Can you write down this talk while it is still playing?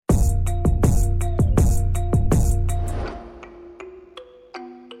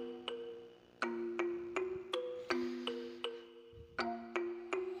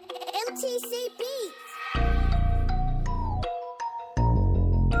TC Beats.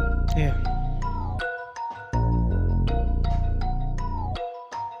 Yeah.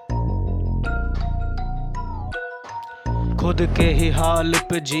 खुद के ही हाल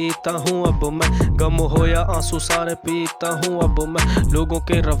पे जीता हूँ अब मैं, गम हो या आंसू सारे पीता हूँ अब मैं। लोगों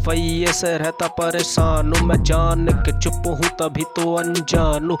के रवैये से रहता परेशान हूँ मैं, जान के चुप हूँ तभी तो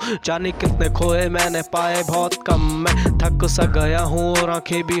अनजान हूँ। जाने कितने खोए मैंने पाए बहुत कम, मैं थक सा गया हूँ और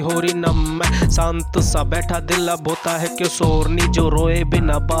आंखें भी हो रही नम। मैं शांत सा बैठा दिल अब होता है क्यों शोरनी, जो रोए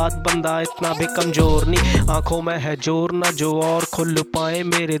बिना बात बंदा इतना भी कमजोर नहीं। आंखों में है जोर ना जो और खुल पाए,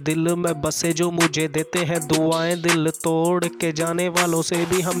 मेरे दिल में बसे जो मुझे देते हैं दुआएं। दिल तोड़ के जाने वालों से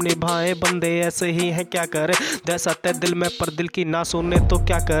भी हम निभाए, बंदे ऐसे ही हैं क्या करे। जैसा तय दिल में पर दिल की ना सुने तो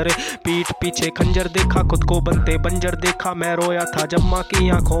क्या करे। पीठ पीछे खंजर देखा, खुद को बनते बंजर देखा। मैं रोया था जब माँ की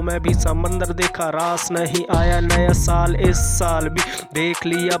आंखों में भी समंदर देखा। रास नहीं आया नया साल, इस साल भी देख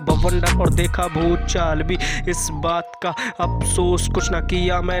लिया बवंडर और देखा भूत चाल भी। इस बात का अफसोस कुछ ना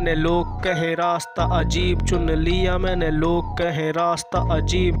किया मैंने, लोग कहे रास्ता अजीब चुन लिया मैंने। लोग कहे रास्ता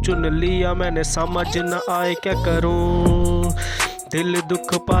अजीब चुन लिया मैंने, समझ न आए क्या करूं, दिल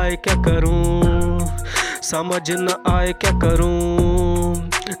दुख पाए क्या करूं। समझ न आए क्या करूं,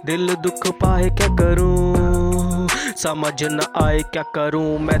 दिल दुख पाए क्या करूं। समझ न आए क्या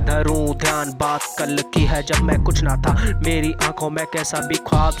करूं, मैं धरूं ध्यान बात कल की है जब मैं कुछ ना था। मेरी आंखों में कैसा भी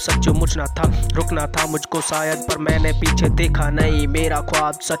ख्वाब सचमुच ना था, रुकना था मुझको शायद पर मैंने पीछे देखा नहीं। मेरा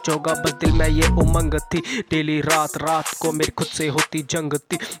ख्वाब सच होगा बस दिल में ये उमंग थी। डेली रात रात को मेरी खुद से होती जंग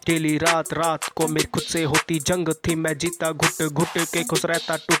थी, डेली रात रात को मेरी खुद से होती जंग थी। मैं जीता घुट घुट के, खुश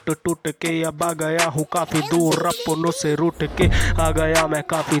रहता टूट टूट के। अब आ गया हूँ काफी दूर अपनों से रूठ के, आ गया मैं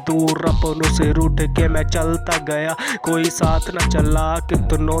काफी दूर अपनों से रूठ के। मैं चलता गया कोई साथ न चला,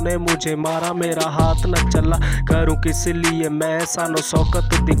 कितनों ने मुझे मारा मेरा हाथ न चला। करूं किस लिए मैं सानो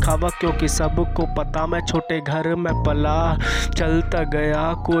शौकत दिखावा, क्योंकि सबको पता मैं छोटे घर में पला। चलता गया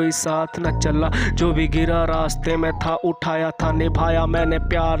कोई साथ न चला, जो भी गिरा रास्ते में था उठाया था। निभाया मैंने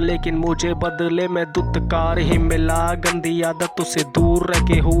प्यार लेकिन मुझे बदले में दुत्कार ही मिला। गंदी आदतों से दूर रह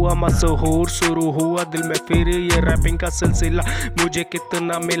के हुआ मशहूर, शुरू हुआ दिल में फिर ये रैपिंग का सिलसिला। मुझे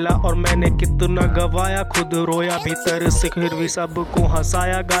कितना मिला और मैंने कितना गवाया, खुद रोया भीतर से फिर भी सबको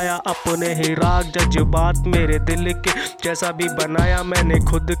हंसाया। गाया अपने ही राग जज्बात मेरे दिल के, जैसा भी बनाया मैंने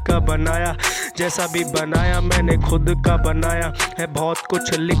खुद का बनाया। जैसा भी बनाया मैंने खुद का बनाया है। बहुत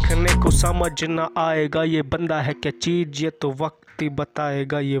कुछ लिखने को समझ ना आएगा, ये बंदा है क्या चीज ये तो वक्त ही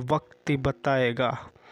बताएगा, ये वक्त ही बताएगा।